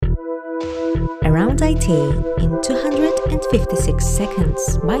Around IT in 256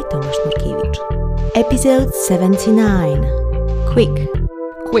 seconds by Tomasz Nurkiewicz. Episode 79. Quick.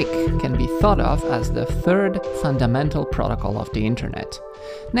 Quick can be thought of as the third fundamental protocol of the internet,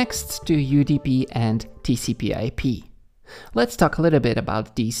 next to UDP and TCP/IP. Let's talk a little bit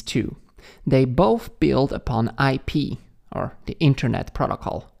about these two. They both build upon IP, or the Internet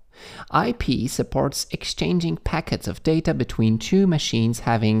Protocol. IP supports exchanging packets of data between two machines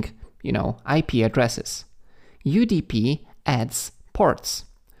having, IP addresses. UDP adds ports.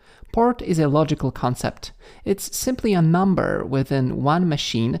 Port is a logical concept. It's simply a number within one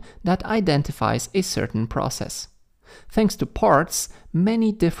machine that identifies a certain process. Thanks to ports,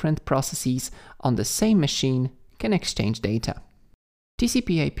 many different processes on the same machine can exchange data.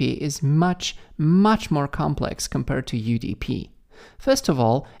 TCP/IP is much more complex compared to UDP. First of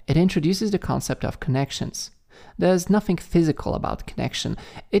all, it introduces the concept of connections. There's nothing physical about connection.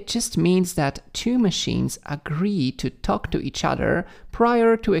 It just means that two machines agree to talk to each other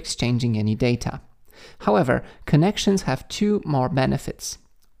prior to exchanging any data. However, connections have two more benefits: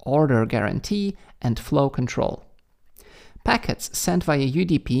 order guarantee and flow control. Packets sent via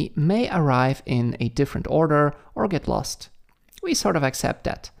UDP may arrive in a different order or get lost. We sort of accept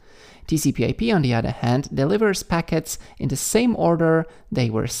that. TCP/IP, on the other hand, delivers packets in the same order they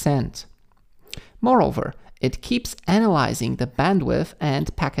were sent. Moreover, it keeps analyzing the bandwidth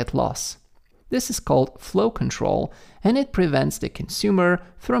and packet loss. This is called flow control, and it prevents the consumer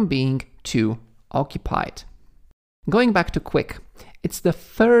from being too occupied. Going back to Quick, it's the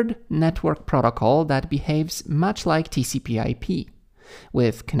third network protocol that behaves much like TCP/IP,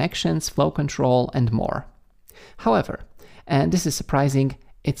 with connections, flow control, and more. However, and this is surprising,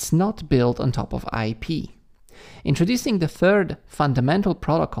 it's not built on top of IP. Introducing the third fundamental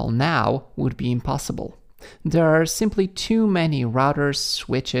protocol now would be impossible. There are simply too many routers,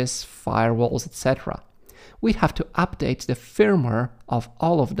 switches, firewalls, etc. We'd have to update the firmware of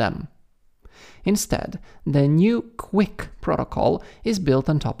all of them. Instead, the new Quick protocol is built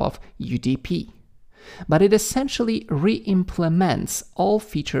on top of UDP, but it essentially re-implements all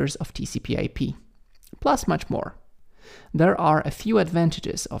features of TCP/IP, plus much more. There are a few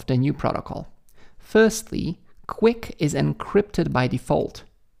advantages of the new protocol. Firstly, Quick is encrypted by default.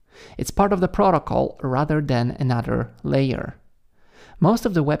 It's part of the protocol rather than another layer. Most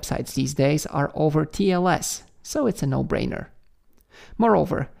of the websites these days are over TLS, so it's a no-brainer.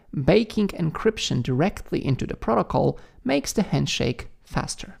 Moreover, baking encryption directly into the protocol makes the handshake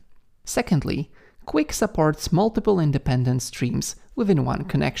faster. Secondly, Quick supports multiple independent streams within one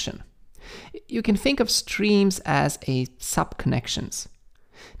connection. You can think of streams as sub-connections.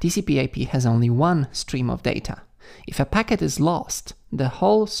 TCP/IP has only one stream of data. If a packet is lost, the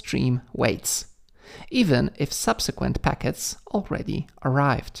whole stream waits, even if subsequent packets already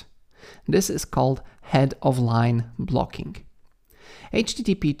arrived. This is called head-of-line blocking.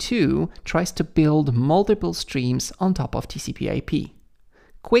 HTTP/2 tries to build multiple streams on top of TCP/IP.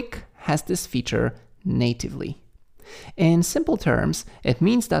 Quick has this feature natively. In simple terms, it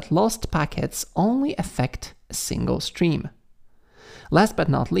means that lost packets only affect a single stream. Last but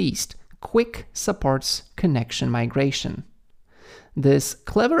not least, Quick supports connection migration. This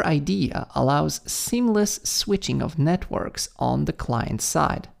clever idea allows seamless switching of networks on the client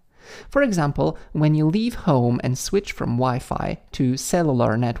side. For example, when you leave home and switch from Wi-Fi to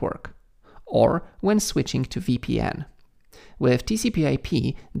cellular network, or when switching to VPN. With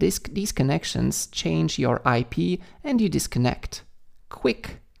TCP/IP, these connections change your IP and you disconnect.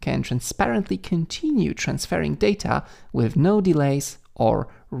 Quick can transparently continue transferring data with no delays or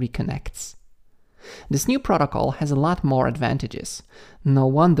reconnects. This new protocol has a lot more advantages. No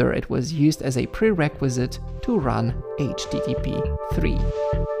wonder it was used as a prerequisite to run HTTP 3.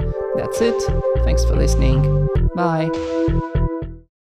 That's it. Thanks for listening. Bye.